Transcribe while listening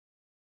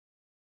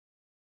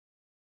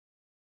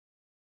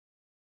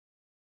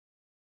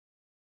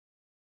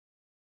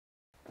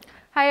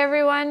Hi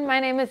everyone, my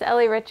name is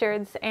Ellie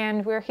Richards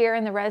and we're here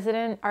in the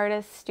Resident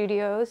Artist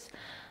Studios.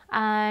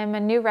 I'm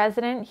a new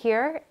resident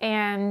here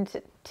and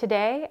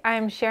today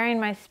I'm sharing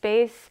my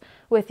space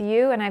with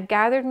you, and I've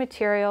gathered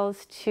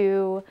materials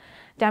to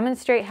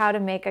demonstrate how to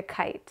make a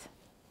kite.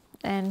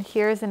 And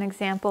here's an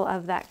example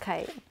of that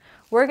kite.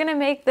 We're going to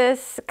make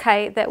this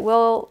kite that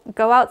will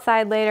go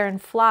outside later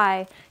and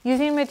fly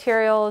using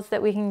materials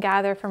that we can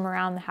gather from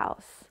around the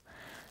house.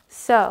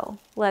 So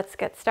let's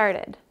get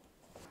started.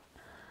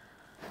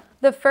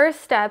 The first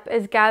step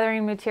is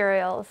gathering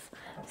materials.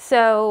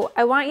 So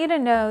I want you to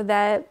know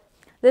that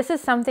this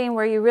is something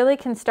where you really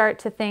can start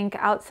to think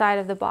outside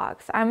of the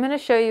box. I'm going to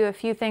show you a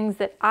few things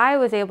that I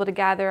was able to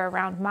gather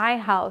around my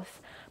house,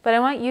 but I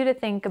want you to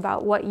think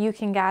about what you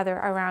can gather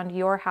around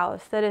your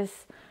house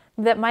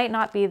that might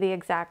not be the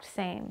exact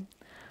same.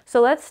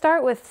 So let's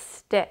start with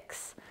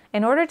sticks.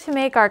 In order to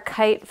make our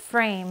kite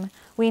frame,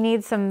 we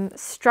need some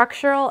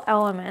structural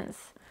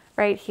elements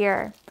right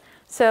here.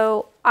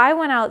 So I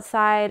went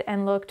outside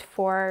and looked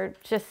for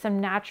just some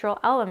natural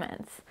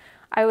elements.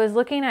 I was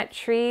looking at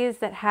trees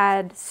that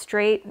had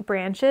straight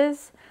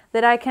branches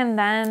that I can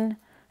then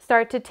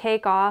start to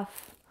take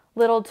off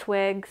little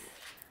twigs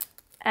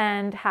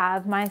and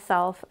have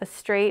myself a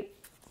straight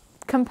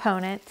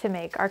component to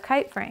make our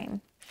kite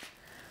frame.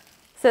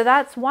 So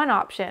that's one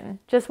option.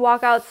 Just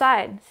walk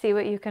outside, see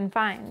what you can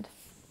find.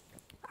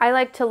 I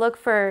like to look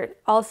for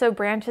also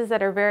branches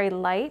that are very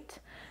light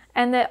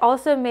and that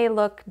also may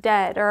look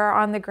dead or are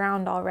on the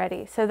ground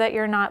already, so that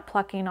you're not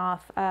plucking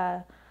off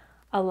a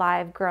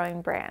live growing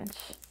branch.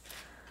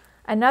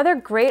 Another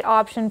great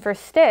option for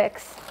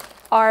sticks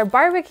are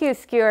barbecue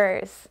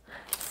skewers.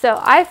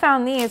 So I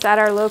found these at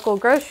our local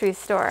grocery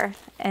store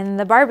in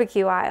the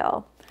barbecue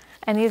aisle.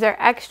 And these are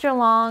extra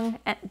long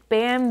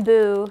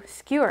bamboo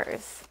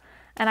skewers.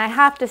 And I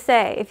have to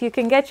say, if you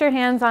can get your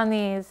hands on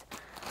these,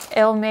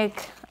 it'll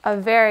make a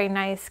very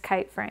nice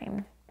kite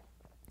frame.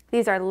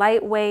 These are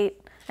lightweight,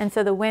 and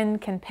so the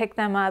wind can pick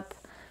them up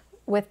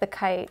with the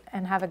kite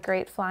and have a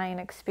great flying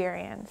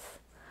experience.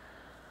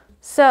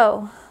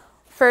 So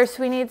first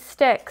we need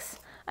sticks.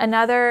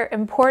 Another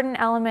important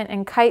element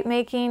in kite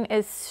making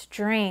is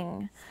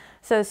string.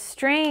 So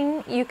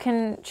string, you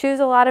can choose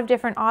a lot of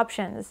different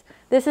options.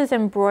 This is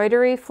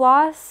embroidery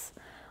floss.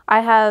 I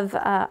have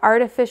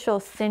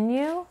artificial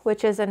sinew,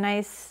 which is a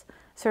nice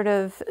sort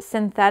of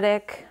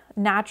synthetic,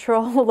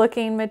 natural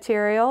looking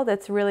material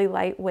that's really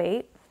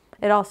lightweight.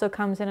 It also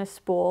comes in a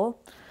spool.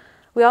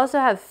 We also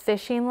have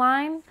fishing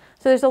line.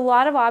 So there's a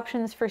lot of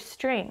options for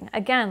string.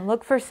 Again,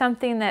 look for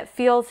something that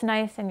feels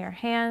nice in your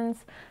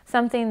hands,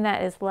 something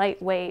that is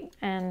lightweight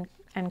and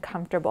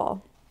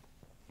comfortable.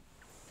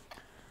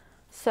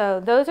 So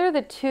those are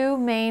the two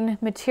main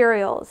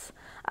materials.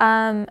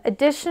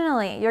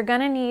 Additionally, you're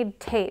going to need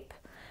tape.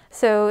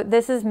 So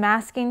this is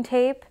masking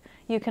tape.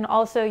 You can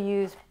also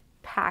use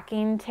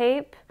packing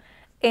tape,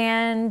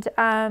 and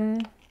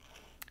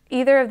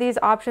either of these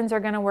options are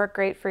going to work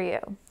great for you.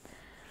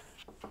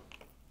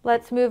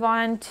 Let's move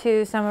on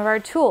to some of our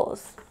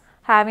tools.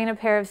 Having a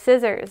pair of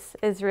scissors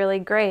is really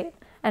great.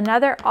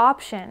 Another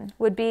option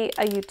would be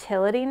a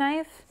utility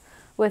knife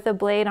with a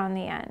blade on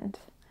the end.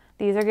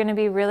 These are going to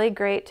be really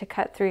great to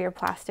cut through your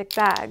plastic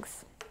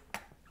bags.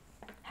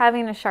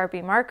 Having a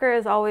Sharpie marker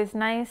is always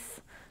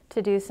nice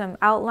to do some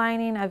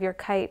outlining of your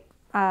kite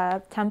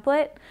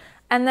template.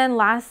 And then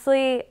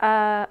lastly,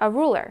 a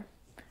ruler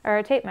or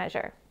a tape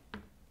measure.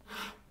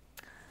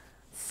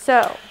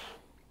 So,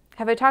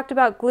 have I talked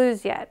about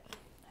glues yet?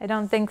 I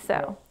don't think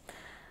so.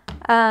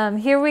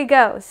 Here we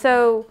go.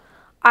 So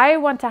I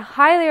want to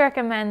highly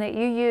recommend that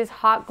you use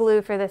hot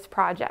glue for this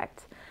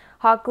project.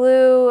 Hot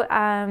glue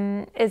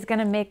is going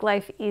to make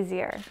life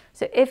easier.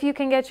 So if you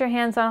can get your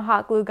hands on a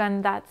hot glue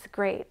gun, that's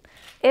great.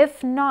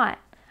 If not,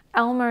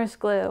 Elmer's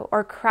glue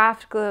or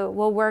craft glue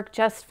will work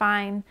just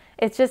fine.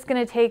 It's just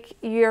going to take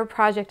your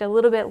project a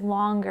little bit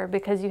longer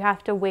because you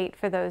have to wait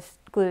for those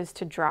glues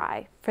to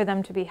dry for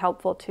them to be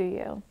helpful to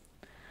you.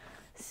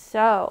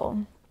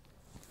 So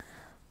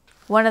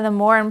one of the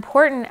more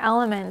important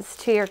elements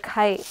to your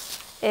kite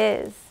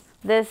is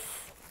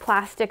this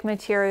plastic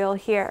material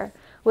here,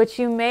 which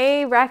you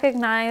may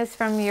recognize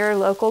from your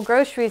local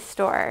grocery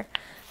store.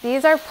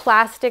 These are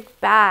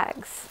plastic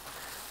bags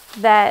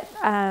that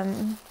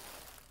a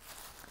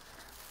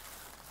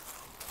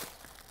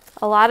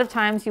lot of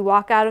times you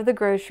walk out of the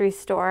grocery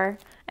store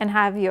and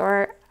have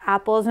your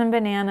apples and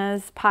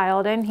bananas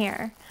piled in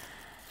here.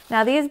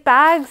 Now these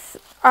bags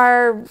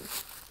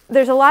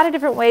there's a lot of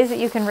different ways that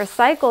you can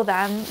recycle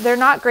them. They're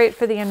not great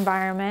for the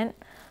environment.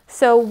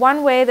 So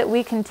one way that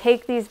we can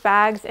take these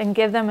bags and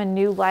give them a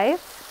new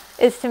life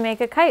is to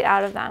make a kite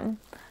out of them.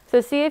 So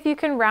see if you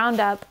can round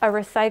up a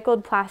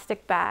recycled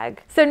plastic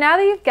bag. So now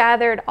that you've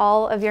gathered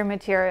all of your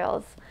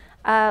materials,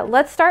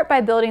 let's start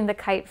by building the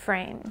kite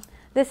frame.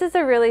 This is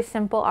a really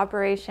simple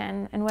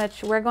operation in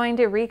which we're going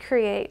to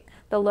recreate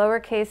the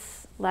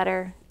lowercase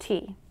letter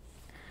T.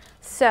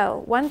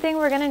 So one thing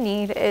we're going to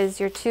need is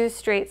your two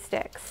straight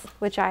sticks,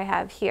 which I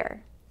have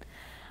here.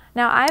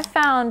 Now I've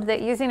found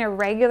that using a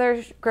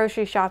regular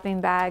grocery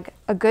shopping bag,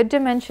 a good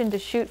dimension to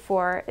shoot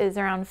for is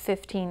around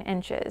 15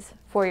 inches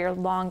for your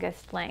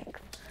longest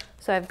length.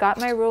 So I've got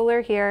my ruler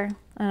here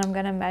and I'm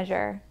going to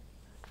measure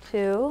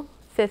to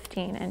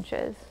 15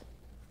 inches.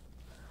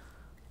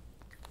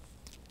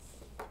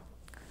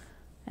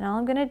 And all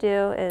I'm going to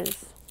do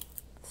is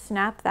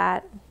snap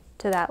that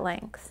to that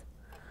length.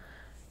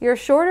 Your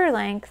shorter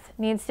length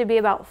needs to be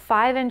about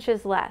 5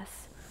 inches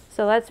less.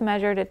 So let's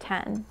measure to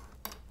 10.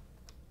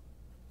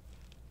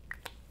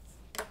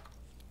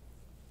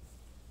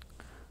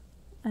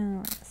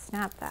 And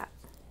snap that.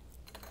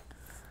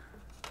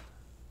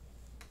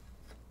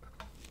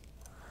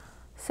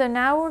 So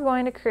now we're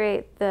going to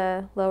create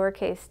the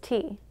lowercase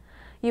t.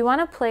 You want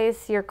to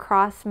place your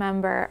cross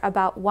member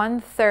about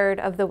 1/3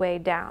 of the way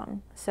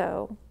down.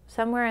 So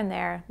somewhere in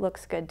there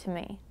looks good to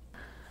me.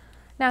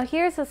 Now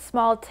here's a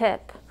small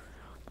tip.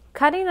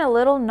 Cutting a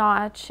little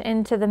notch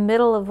into the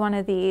middle of one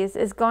of these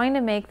is going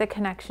to make the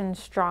connection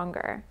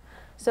stronger.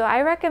 So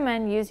I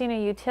recommend using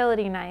a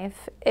utility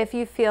knife if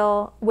you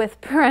feel, with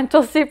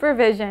parental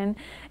supervision,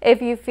 if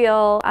you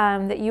feel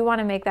that you want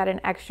to make that an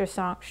extra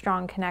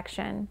strong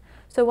connection.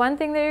 So one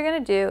thing that you're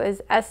going to do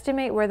is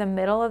estimate where the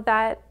middle of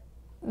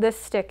this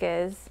stick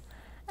is,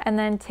 and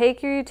then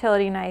take your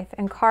utility knife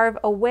and carve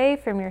away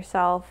from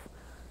yourself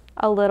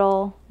a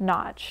little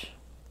notch.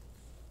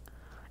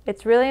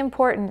 It's really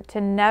important to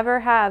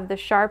never have the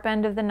sharp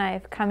end of the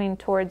knife coming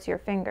towards your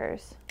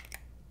fingers.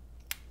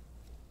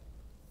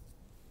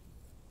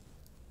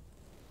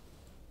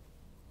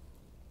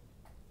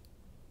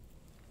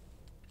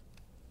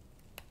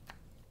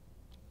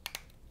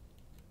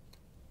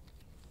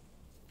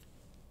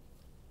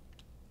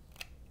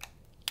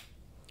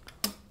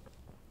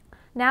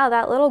 Now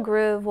that little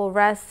groove will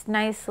rest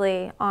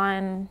nicely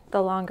on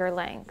the longer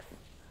length.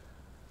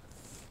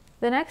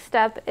 The next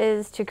step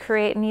is to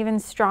create an even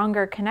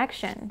stronger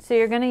connection. So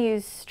you're going to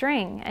use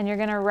string and you're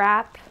going to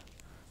wrap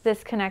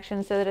this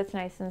connection so that it's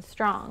nice and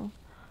strong.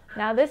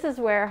 Now this is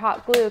where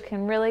hot glue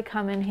can really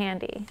come in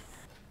handy.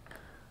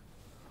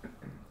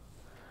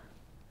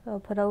 So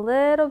put a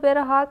little bit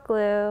of hot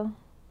glue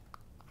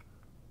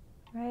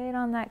right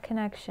on that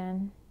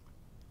connection.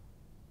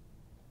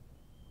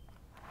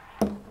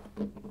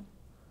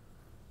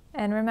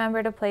 And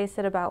remember to place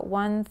it about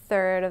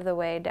 1/3 of the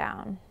way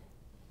down.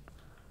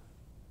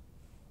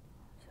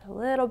 So a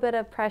little bit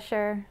of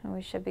pressure and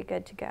we should be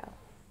good to go.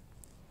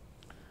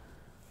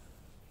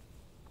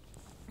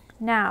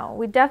 Now,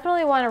 we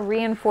definitely want to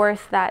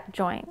reinforce that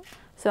joint.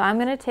 So I'm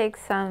going to take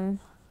some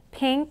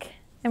pink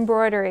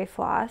embroidery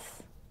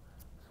floss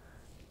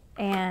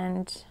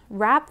and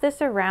wrap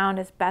this around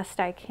as best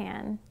I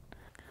can.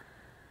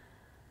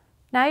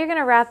 Now you're going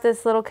to wrap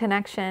this little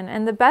connection,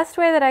 and the best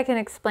way that I can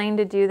explain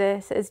to do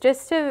this is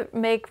just to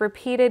make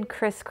repeated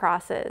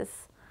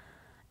crisscrosses.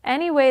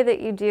 Any way that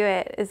you do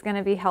it is going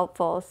to be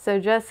helpful, so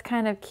just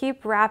kind of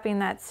keep wrapping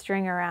that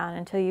string around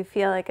until you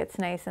feel like it's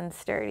nice and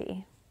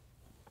sturdy.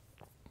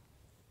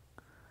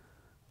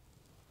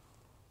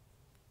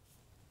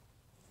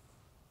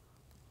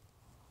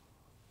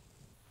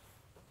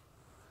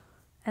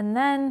 And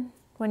then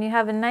when you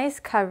have a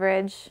nice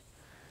coverage,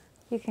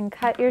 you can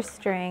cut your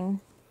string.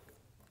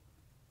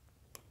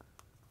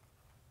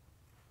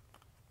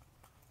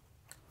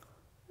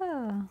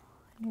 Oh,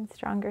 I need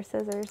stronger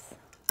scissors.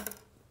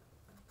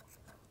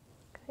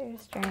 Cut your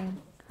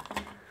string.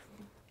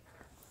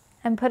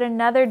 And put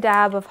another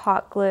dab of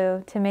hot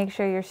glue to make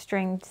sure your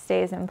string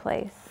stays in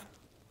place.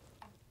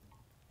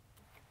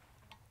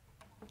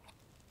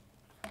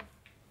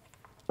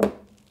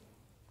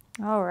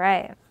 All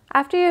right.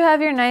 After you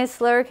have your nice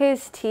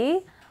lowercase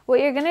t, what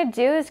you're going to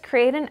do is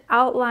create an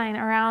outline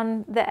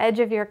around the edge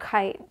of your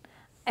kite.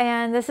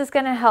 And this is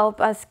going to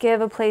help us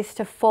give a place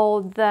to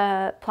fold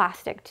the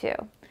plastic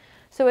to.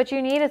 So what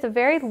you need is a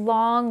very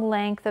long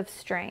length of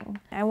string.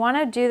 I want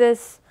to do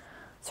this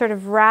sort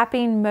of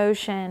wrapping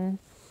motion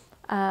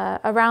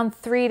around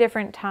 3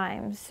 different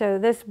times. So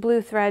this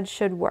blue thread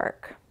should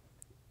work.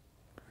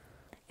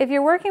 If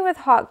you're working with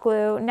hot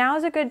glue, now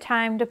is a good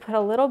time to put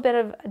a little bit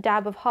of a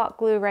dab of hot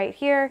glue right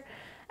here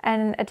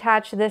and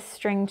attach this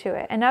string to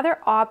it. Another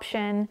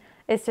option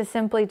is to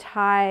simply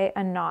tie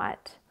a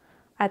knot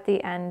at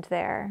the end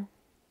there.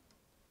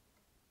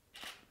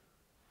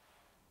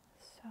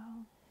 So.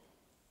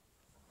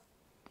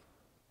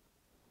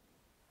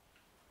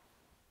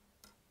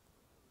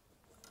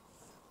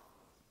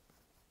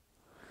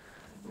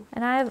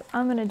 And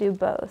I'm going to do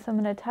both.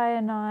 I'm going to tie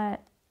a knot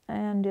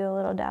and do a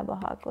little dab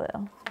of hot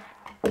glue.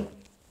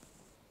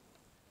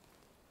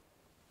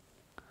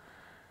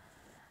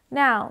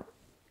 Now,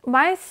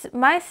 my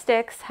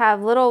sticks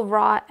have little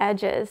raw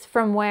edges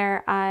from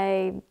where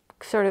I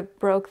sort of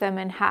broke them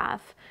in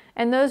half.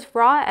 And those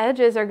raw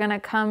edges are going to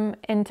come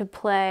into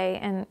play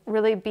and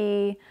really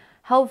be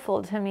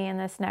helpful to me in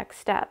this next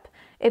step.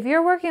 If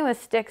you're working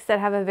with sticks that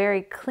have a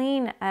very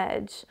clean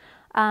edge,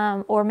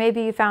 or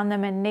maybe you found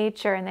them in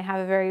nature and they have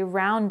a very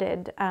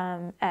rounded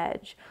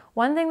edge.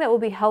 One thing that will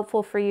be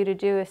helpful for you to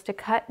do is to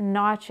cut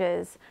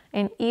notches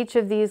in each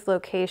of these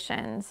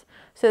locations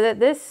so that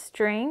this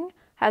string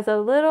has a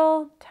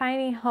little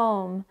tiny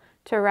home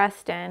to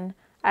rest in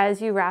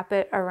as you wrap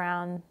it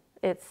around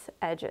its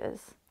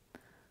edges.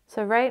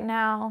 So right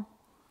now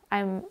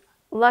I'm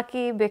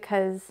lucky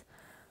because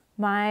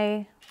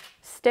my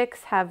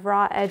sticks have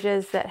raw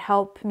edges that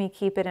help me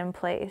keep it in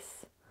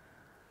place.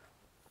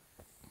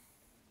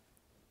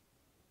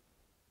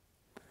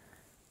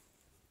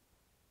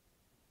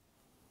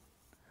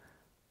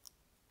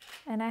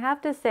 And I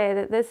have to say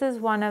that this is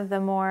one of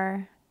the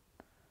more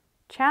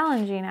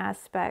challenging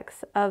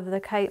aspects of the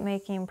kite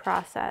making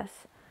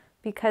process,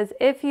 because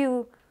if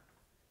you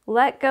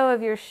let go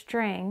of your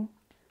string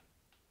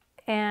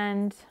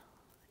and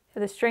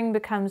the string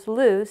becomes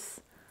loose,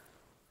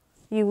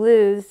 you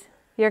lose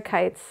your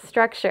kite's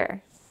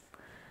structure.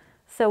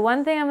 So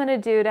one thing I'm going to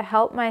do to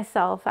help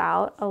myself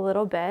out a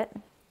little bit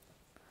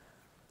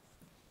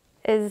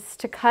is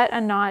to cut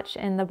a notch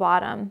in the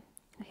bottom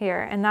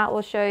here, and that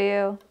will show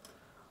you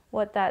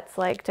what that's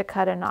like to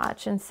cut a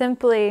notch. And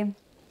simply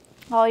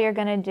all you're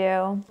going to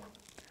do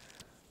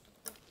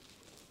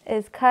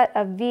is cut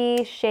a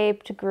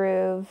V-shaped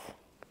groove.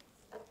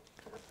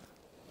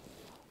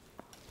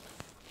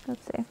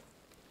 Let's see.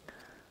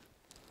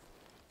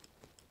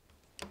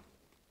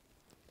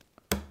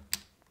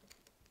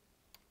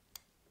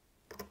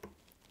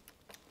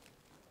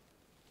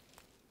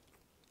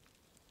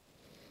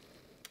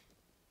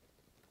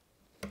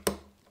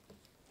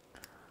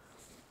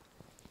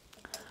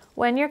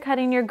 When you're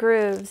cutting your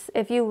grooves,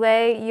 if you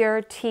lay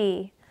your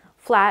T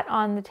flat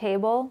on the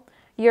table,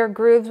 your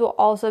grooves will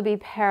also be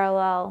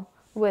parallel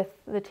with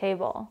the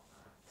table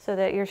so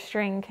that your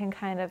string can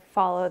kind of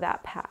follow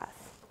that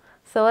path.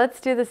 So let's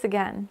do this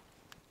again.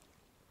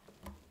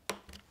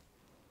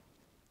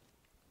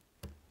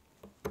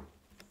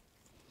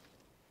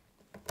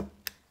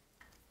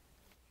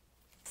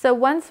 So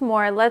once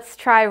more, let's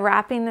try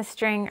wrapping the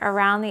string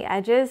around the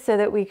edges so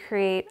that we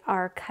create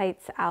our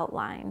kite's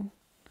outline.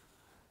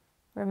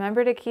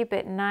 Remember to keep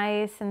it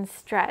nice and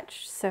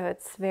stretched so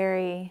it's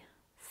very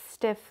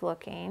stiff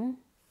looking.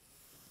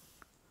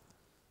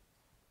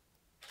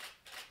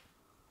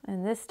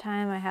 And this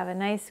time I have a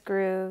nice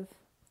groove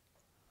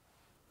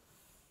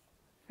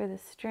for the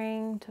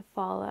string to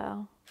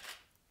follow.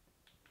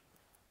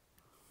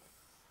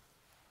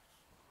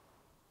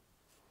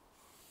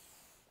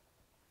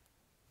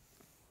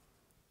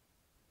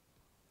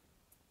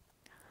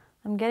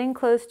 I'm getting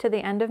close to the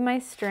end of my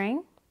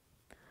string.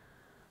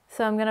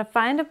 So I'm going to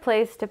find a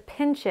place to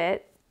pinch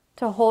it,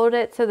 to hold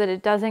it so that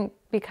it doesn't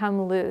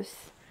become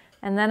loose.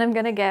 And then I'm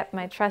going to get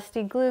my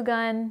trusty glue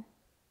gun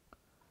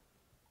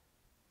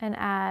and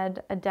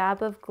add a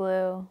dab of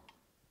glue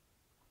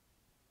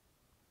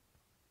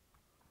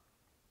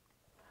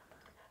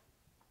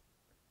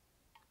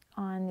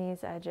on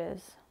these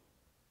edges.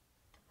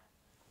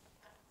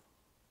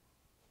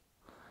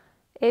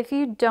 If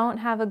you don't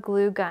have a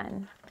glue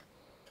gun,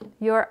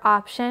 your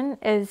option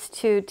is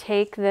to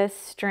take this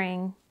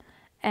string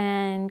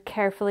and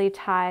carefully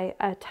tie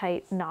a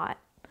tight knot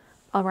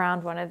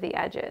around one of the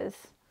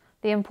edges.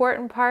 The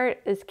important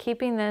part is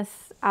keeping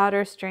this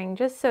outer string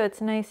just so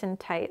it's nice and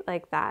tight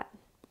like that,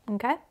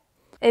 okay?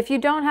 If you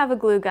don't have a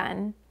glue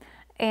gun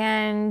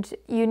and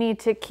you need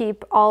to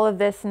keep all of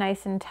this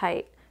nice and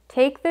tight,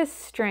 take this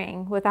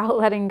string without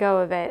letting go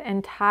of it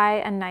and tie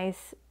a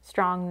nice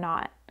strong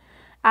knot.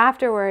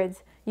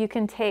 Afterwards, you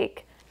can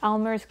take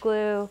Elmer's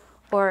glue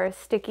or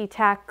sticky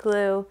tack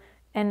glue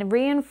and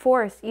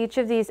reinforce each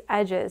of these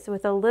edges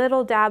with a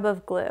little dab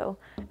of glue,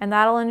 and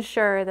that'll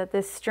ensure that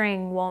this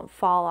string won't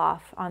fall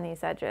off on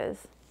these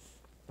edges.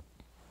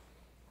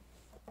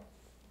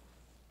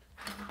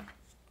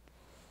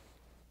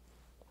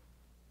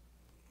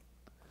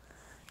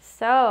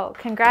 So,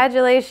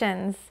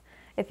 congratulations!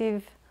 If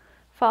you've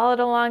followed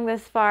along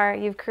this far,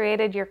 you've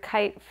created your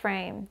kite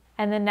frame.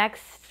 And the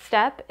next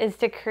step is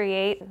to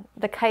create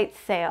the kite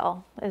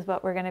sail, is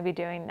what we're going to be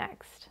doing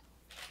next.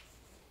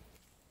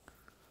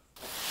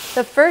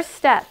 The first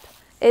step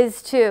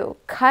is to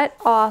cut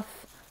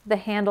off the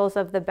handles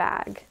of the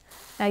bag.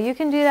 Now you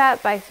can do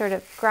that by sort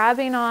of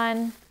grabbing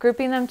on,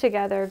 grouping them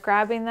together,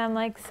 grabbing them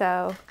like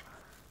so,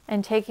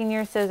 and taking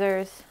your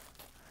scissors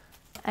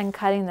and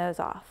cutting those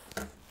off.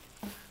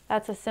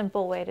 That's a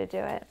simple way to do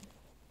it.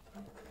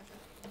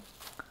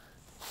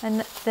 And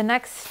the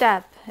next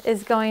step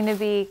is going to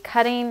be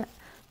cutting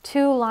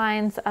 2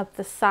 lines up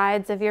the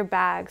sides of your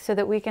bag so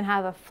that we can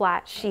have a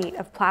flat sheet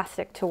of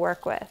plastic to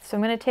work with. So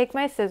I'm going to take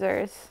my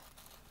scissors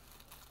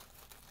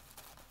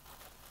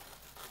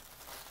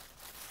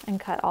and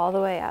cut all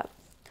the way up.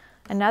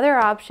 Another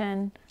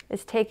option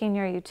is taking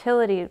your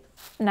utility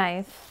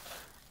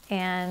knife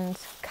and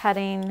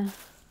cutting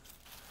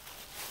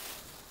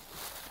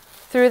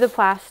through the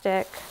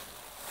plastic,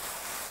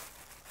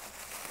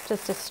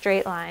 just a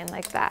straight line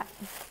like that.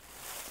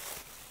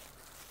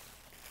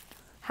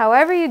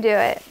 However you do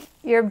it,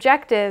 your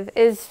objective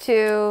is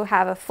to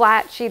have a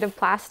flat sheet of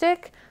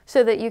plastic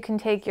so that you can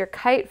take your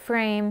kite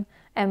frame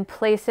and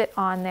place it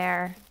on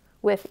there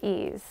with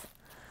ease.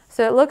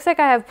 So it looks like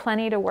I have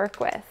plenty to work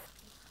with.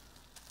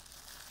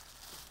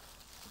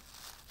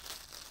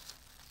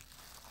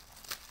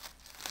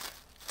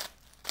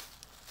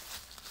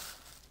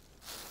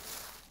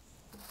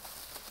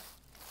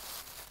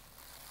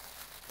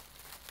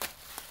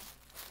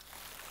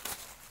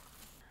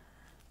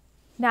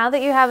 Now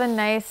that you have a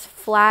nice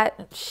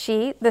flat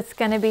sheet that's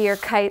going to be your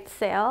kite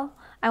sail,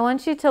 I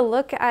want you to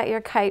look at your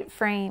kite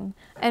frame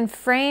and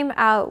frame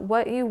out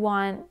what you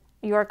want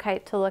your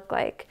kite to look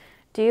like.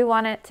 Do you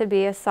want it to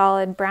be a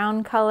solid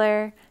brown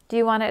color? Do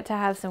you want it to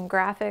have some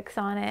graphics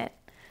on it?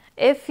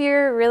 If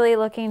you're really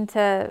looking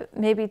to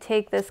maybe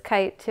take this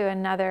kite to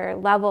another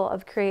level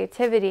of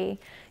creativity,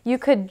 you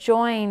could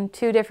join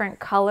two different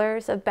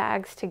colors of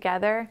bags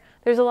together.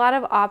 There's a lot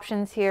of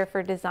options here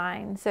for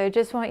design, so I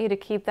just want you to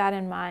keep that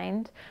in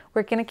mind.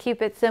 We're going to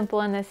keep it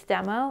simple in this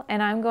demo,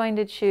 and I'm going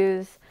to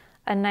choose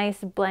a nice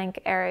blank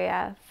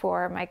area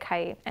for my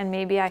kite, and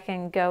maybe I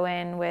can go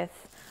in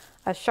with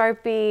a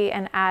Sharpie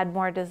and add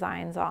more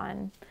designs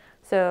on.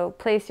 So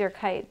place your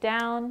kite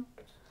down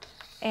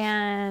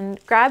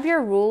and grab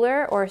your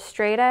ruler or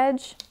straight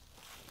edge,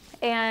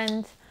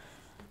 and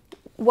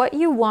what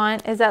you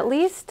want is at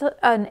least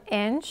an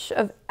inch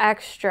of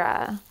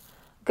extra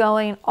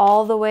going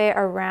all the way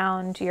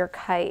around your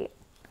kite.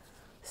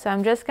 So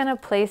I'm just going to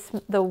place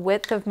the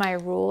width of my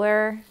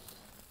ruler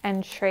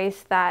and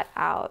trace that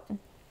out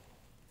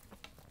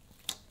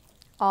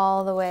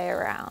all the way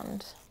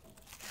around.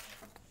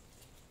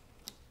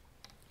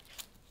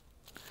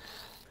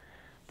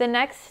 The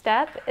next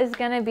step is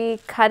going to be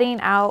cutting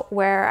out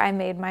where I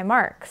made my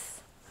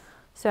marks.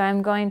 So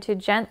I'm going to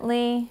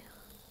gently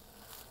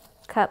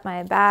cut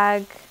my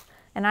bag,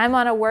 and I'm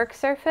on a work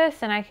surface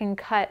and I can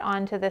cut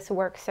onto this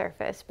work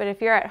surface. But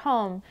if you're at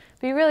home,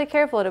 be really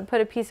careful to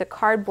put a piece of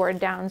cardboard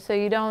down so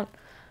you don't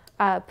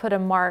put a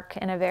mark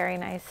in a very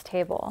nice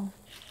table.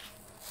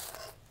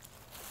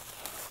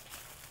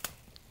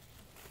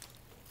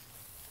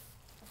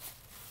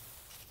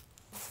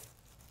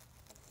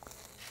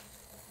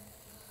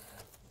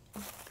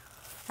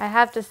 I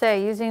have to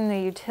say, using the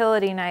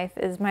utility knife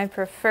is my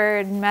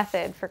preferred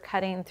method for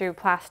cutting through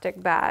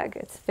plastic bag.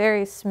 It's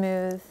very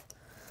smooth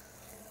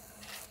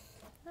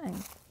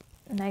and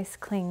nice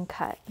clean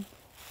cut.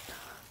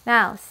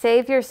 Now,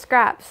 save your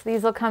scraps.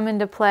 These will come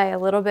into play a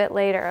little bit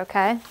later,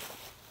 okay?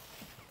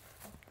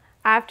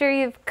 After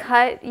you've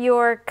cut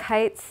your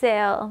kite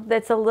sail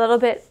that's a little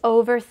bit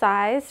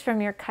oversized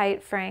from your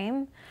kite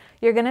frame,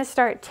 you're going to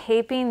start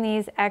taping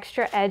these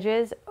extra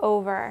edges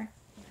over.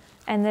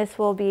 And this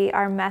will be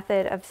our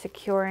method of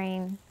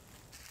securing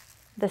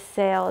the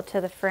sail to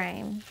the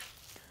frame.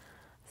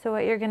 So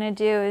what you're going to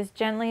do is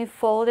gently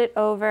fold it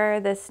over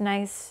this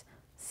nice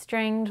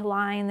stringed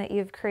line that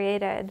you've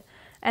created.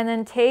 And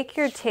then take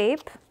your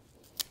tape.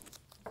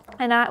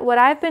 And what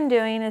I've been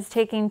doing is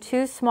taking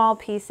two small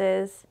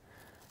pieces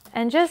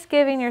and just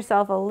giving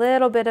yourself a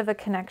little bit of a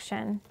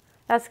connection.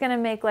 That's going to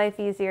make life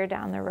easier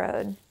down the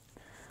road.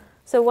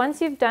 So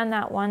once you've done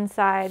that one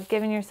side,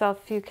 giving yourself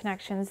a few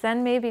connections,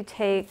 then maybe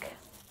take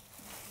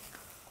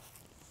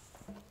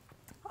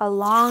a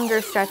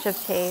longer stretch of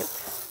tape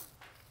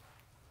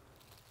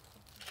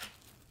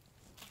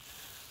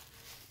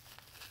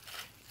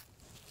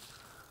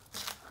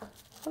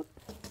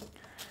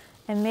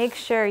and make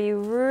sure you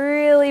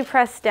really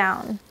press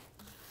down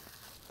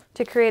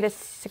to create a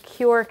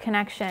secure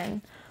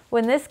connection.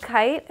 When this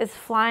kite is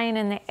flying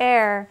in the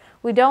air,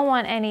 we don't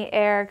want any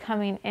air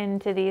coming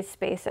into these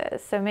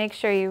spaces. So make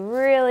sure you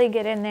really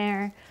get in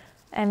there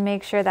and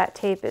make sure that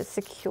tape is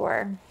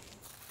secure.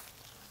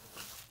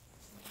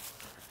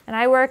 And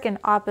I work in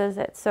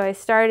opposites, so I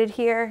started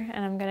here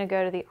and I'm going to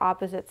go to the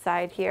opposite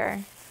side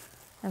here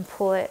and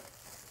pull it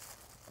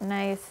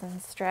nice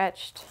and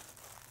stretched.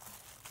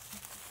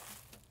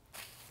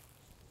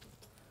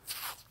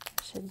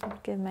 Should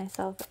give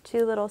myself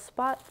two little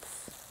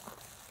spots.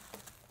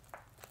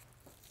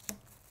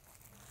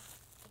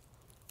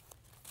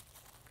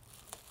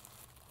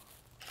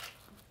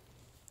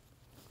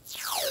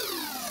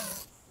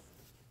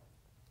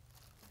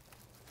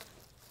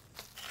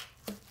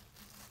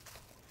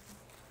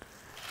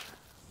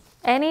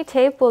 Any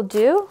tape will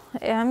do.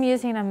 I'm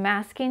using a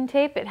masking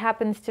tape. It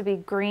happens to be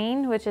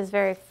green, which is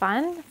very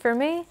fun for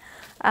me.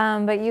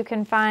 But you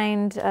can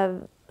find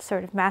a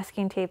sort of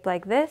masking tape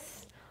like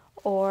this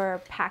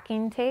or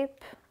packing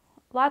tape.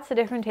 Lots of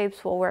different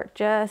tapes will work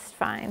just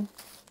fine.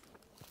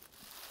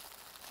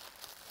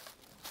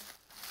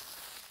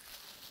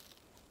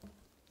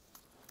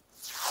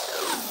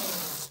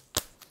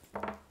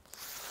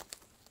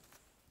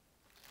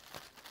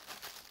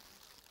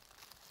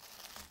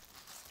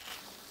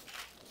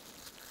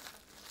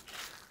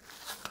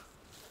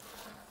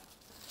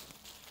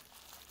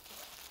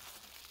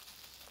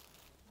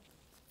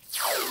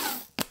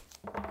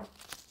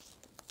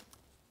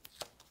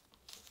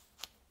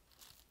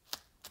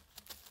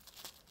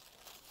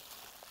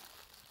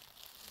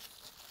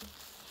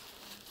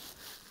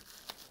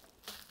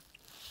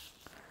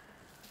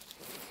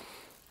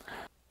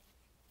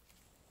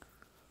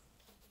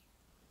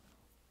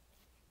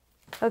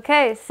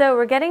 Okay, so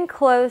we're getting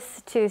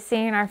close to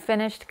seeing our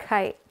finished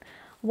kite.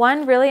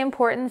 One really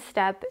important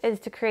step is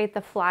to create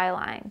the fly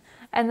line.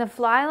 And the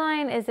fly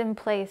line is in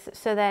place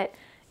so that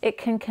it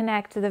can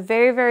connect the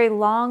very, very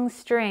long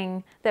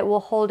string that we'll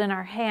hold in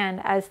our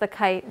hand as the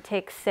kite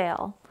takes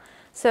sail.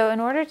 So in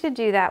order to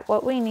do that,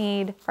 what we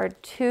need are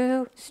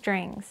 2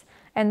 strings.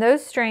 And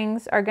those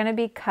strings are going to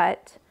be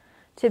cut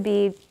to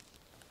be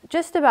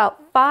just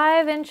about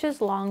 5 inches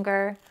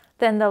longer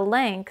than the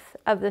length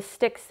of the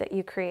sticks that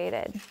you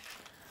created.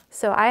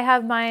 So I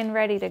have mine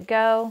ready to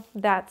go.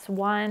 That's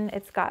one.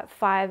 It's got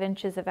 5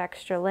 inches of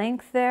extra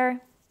length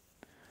there.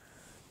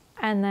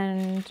 And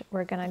then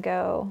we're going to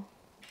go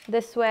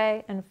this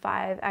way and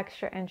 5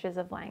 extra inches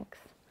of length.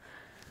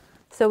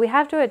 So we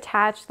have to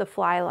attach the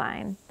fly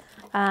line.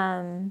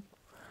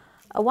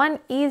 One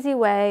easy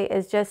way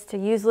is just to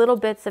use little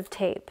bits of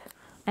tape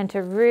and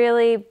to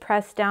really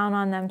press down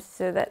on them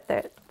so that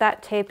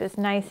that tape is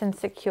nice and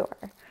secure.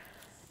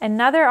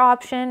 Another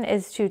option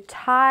is to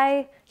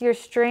tie your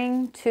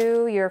string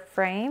to your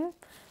frame.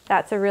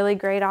 That's a really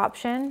great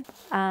option.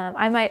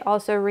 I might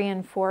also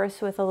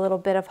reinforce with a little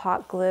bit of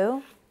hot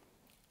glue.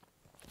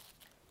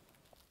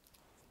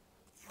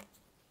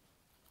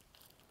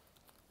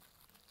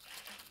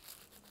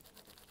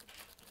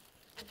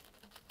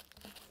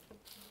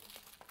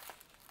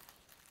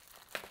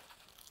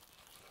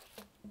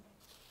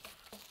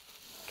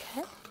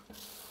 Okay.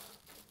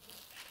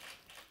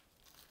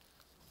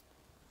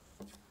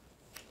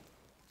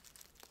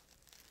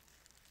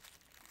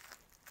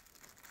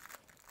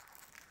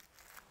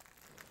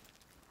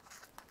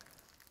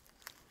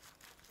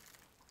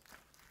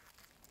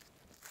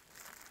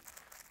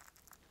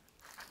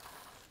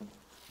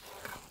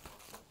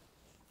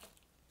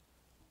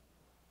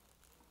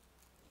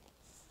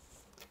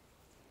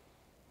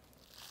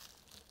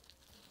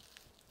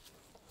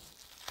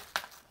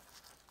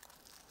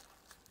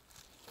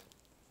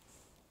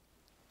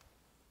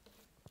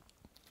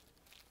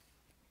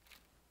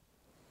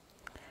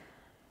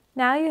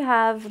 Now you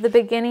have the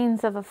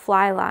beginnings of a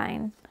fly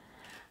line.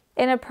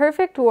 In a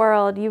perfect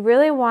world, you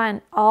really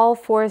want all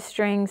 4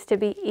 strings to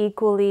be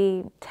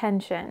equally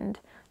tensioned.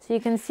 So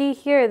you can see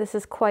here, this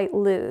is quite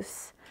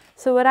loose.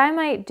 So what I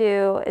might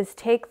do is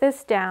take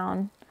this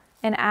down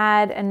and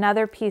add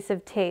another piece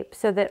of tape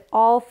so that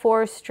all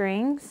 4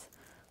 strings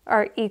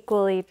are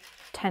equally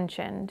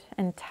tensioned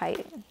and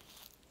tight.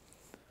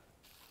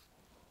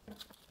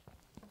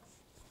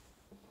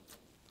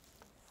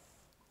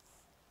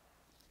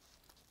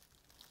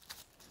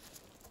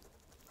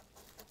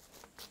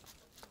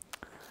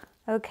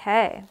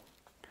 Okay,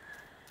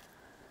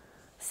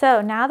 so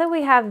now that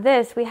we have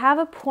this, we have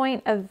a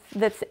point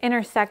that's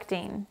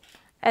intersecting.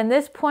 And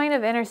this point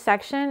of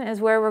intersection is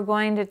where we're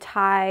going to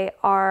tie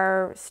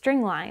our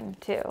string line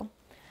to.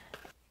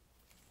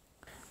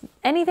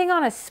 Anything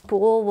on a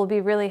spool will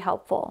be really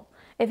helpful.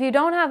 If you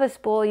don't have a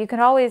spool, you can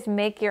always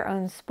make your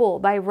own spool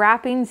by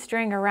wrapping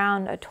string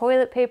around a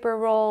toilet paper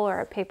roll or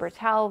a paper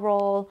towel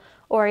roll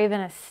or even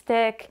a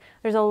stick.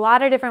 There's a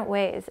lot of different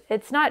ways.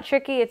 It's not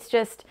tricky, it's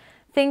just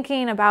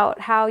thinking about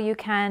how you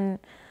can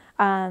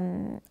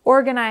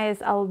organize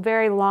a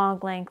very long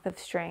length of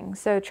string.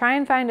 So try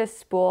and find a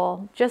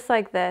spool just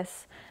like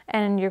this,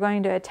 and you're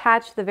going to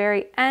attach the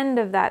very end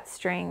of that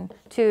string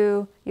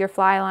to your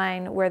fly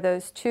line where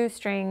those 2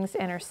 strings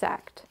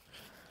intersect.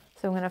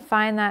 So I'm going to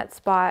find that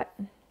spot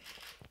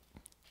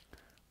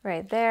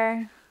right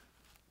there,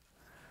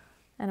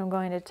 and I'm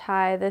going to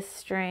tie this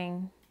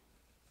string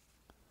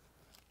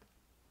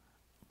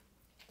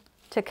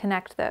to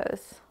connect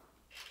those.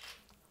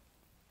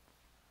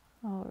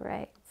 All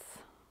right,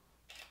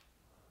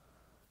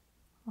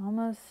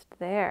 almost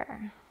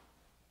there.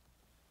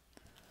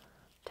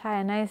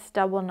 Tie a nice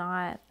double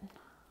knot.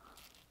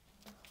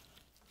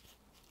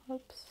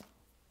 Oops.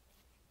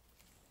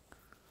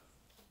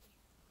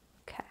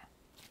 Okay.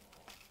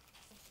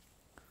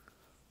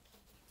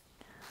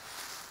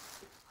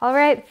 All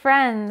right,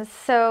 friends,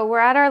 so we're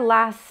at our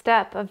last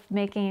step of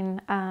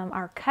making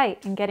our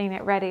kite and getting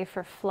it ready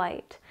for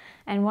flight.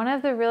 And one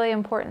of the really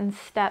important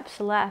steps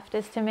left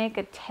is to make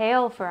a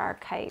tail for our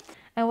kite.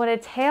 And what a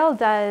tail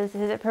does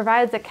is it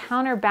provides a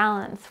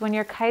counterbalance. When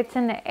your kite's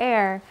in the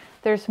air,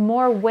 there's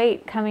more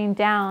weight coming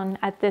down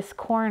at this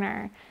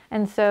corner.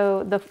 And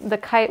so the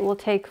kite will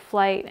take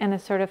flight in a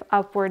sort of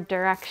upward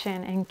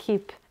direction and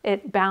keep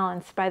it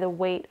balanced by the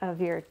weight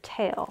of your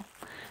tail.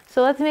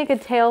 So let's make a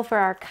tail for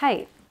our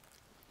kite.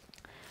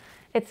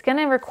 It's going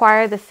to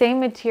require the same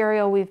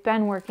material we've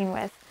been working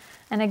with.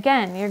 And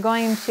again, you're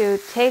going to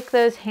take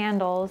those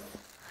handles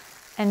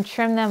and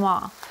trim them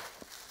off.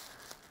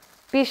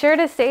 Be sure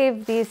to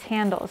save these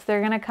handles.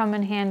 They're going to come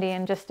in handy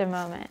in just a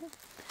moment.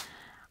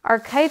 Our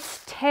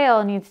kite's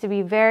tail needs to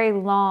be very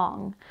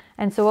long.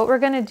 And so what we're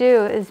going to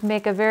do is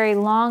make a very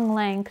long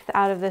length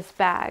out of this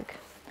bag.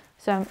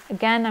 So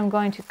again, I'm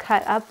going to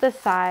cut up the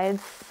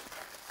sides.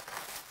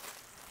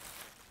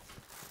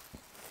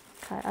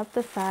 Cut up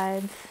the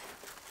sides.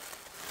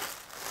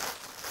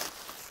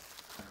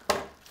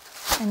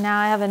 And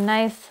now I have a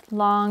nice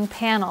long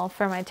panel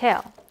for my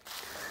tail.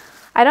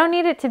 I don't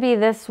need it to be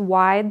this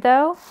wide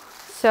though,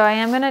 so I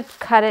am going to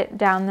cut it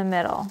down the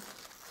middle.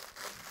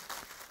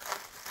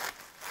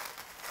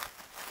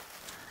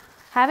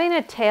 Having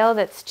a tail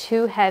that's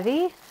too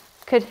heavy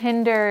could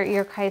hinder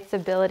your kite's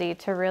ability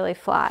to really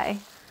fly.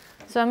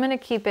 So I'm going to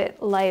keep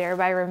it lighter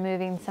by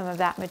removing some of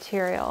that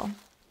material.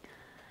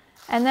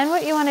 And then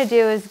what you want to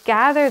do is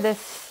gather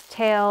this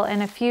tail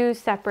in a few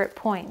separate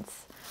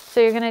points. So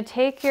you're going to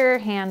take your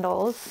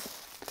handles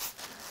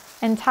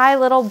and tie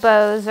little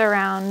bows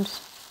around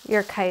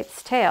your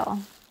kite's tail.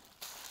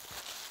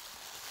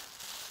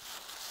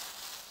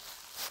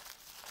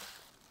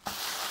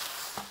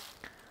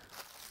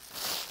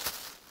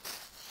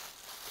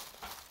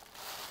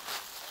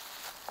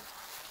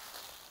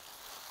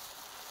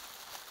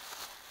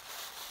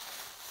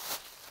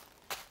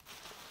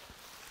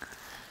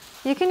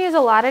 You can use a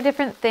lot of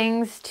different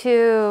things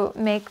to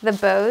make the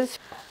bows.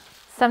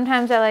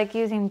 Sometimes I like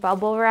using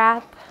bubble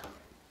wrap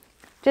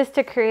just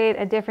to create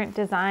a different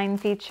design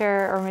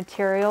feature or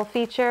material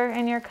feature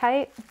in your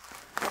kite.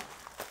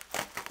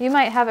 You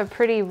might have a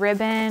pretty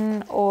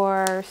ribbon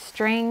or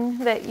string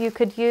that you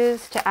could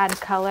use to add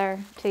color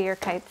to your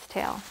kite's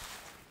tail.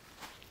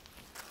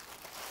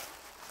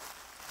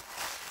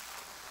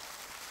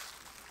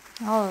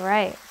 All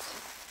right.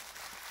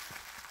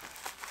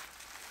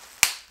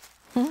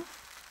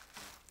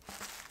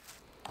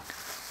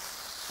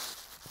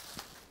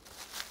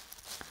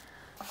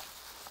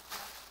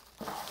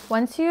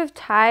 Once you've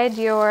tied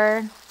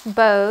your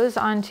bows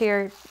onto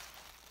your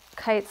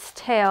kite's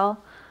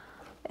tail,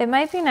 it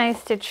might be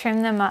nice to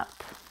trim them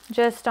up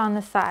just on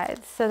the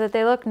sides so that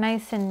they look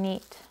nice and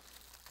neat.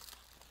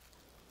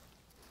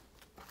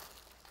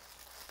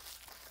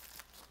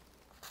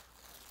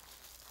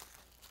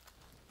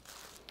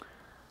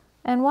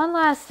 And one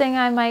last thing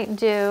I might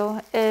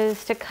do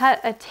is to cut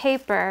a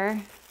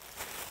taper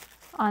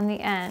on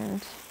the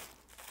end.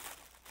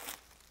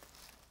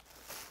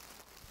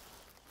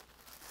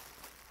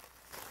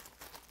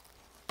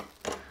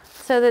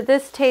 So that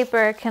this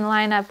taper can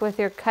line up with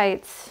your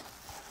kite's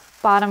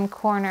bottom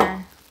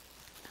corner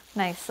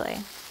nicely.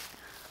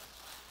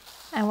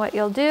 And what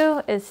you'll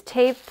do is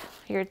tape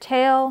your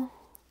tail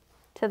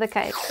to the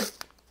kite.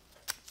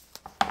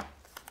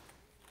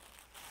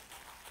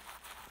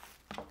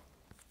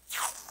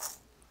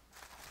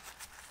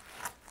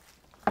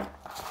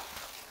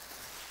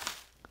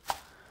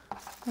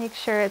 Make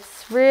sure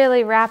it's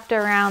really wrapped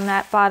around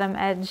that bottom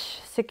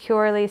edge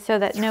securely so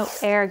that no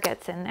air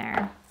gets in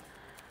there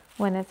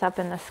when it's up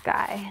in the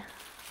sky.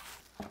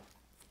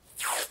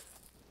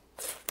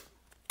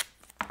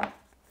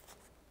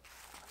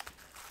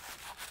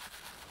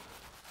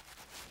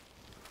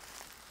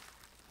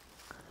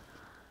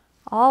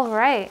 All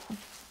right,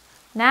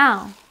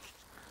 now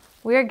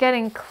we're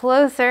getting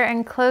closer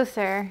and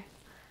closer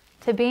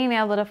to being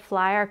able to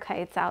fly our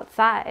kites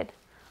outside.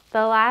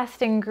 The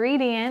last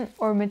ingredient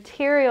or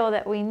material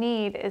that we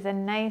need is a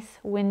nice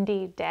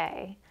windy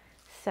day.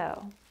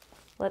 So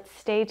let's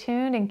stay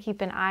tuned and keep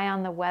an eye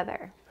on the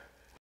weather.